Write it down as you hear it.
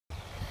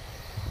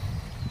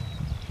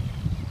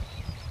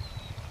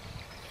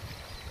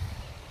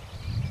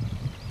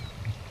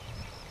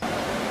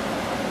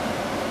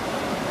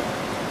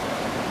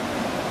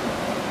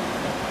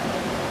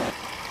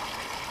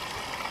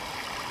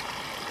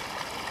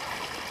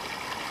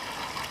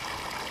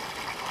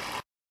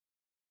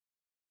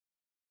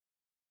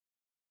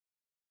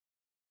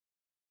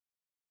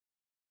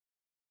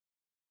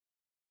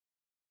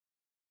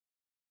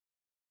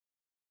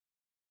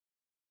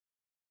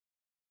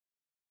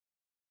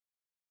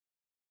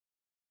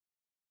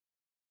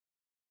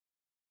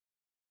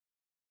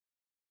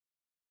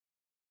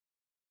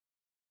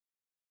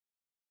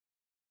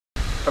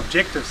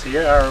objectives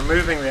here are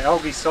removing the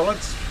algae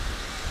solids,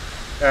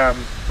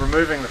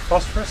 removing the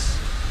phosphorus,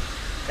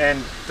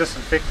 and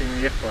disinfecting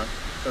the effluent.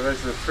 So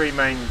those are the three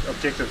main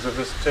objectives of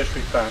this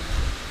tertiary plant.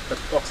 But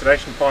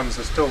oxidation ponds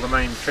are still the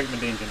main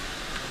treatment engine.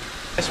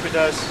 Yes, we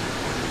dose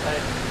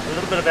a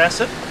little bit of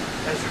acid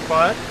as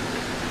required,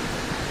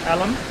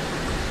 alum,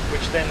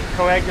 which then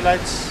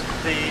coagulates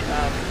the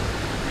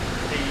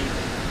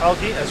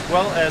algae as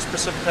well as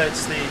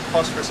precipitates the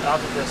phosphorus out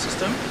of the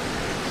system.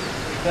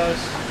 We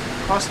dose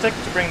caustic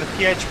to bring the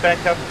pH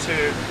back up to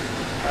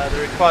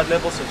the required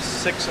levels of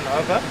 6 and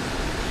over.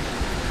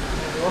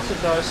 And we also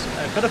dose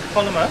a bit of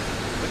polymer,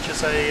 which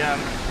is a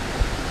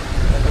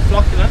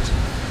flocculant,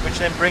 which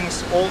then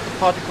brings all the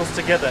particles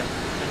together,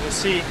 and you'll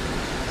see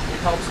it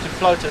helps to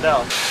float it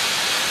out.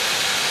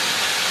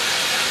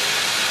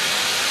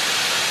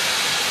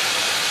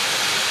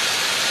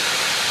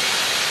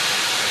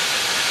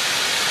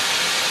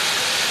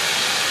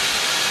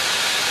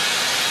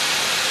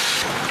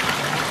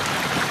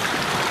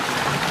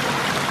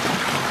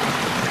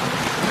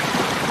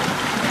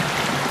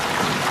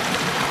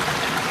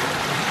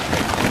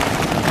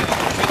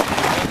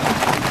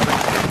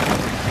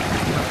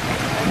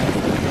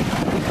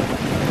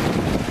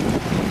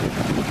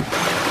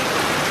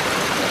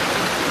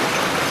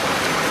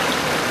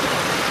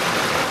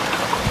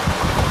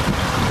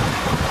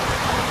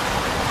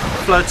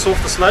 Floats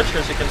off the sludge,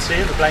 as you can see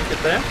in the blanket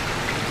there.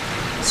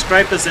 The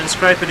scrapers then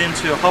scrape it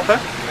into a hopper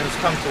and it's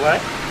pumped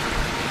away,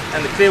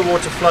 and the clear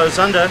water flows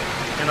under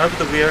and over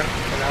the weir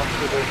and out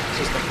through the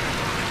system.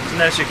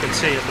 And as you can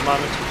see at the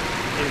moment,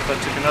 even if I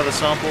took another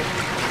sample,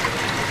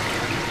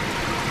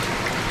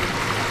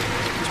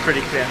 it's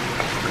pretty clear.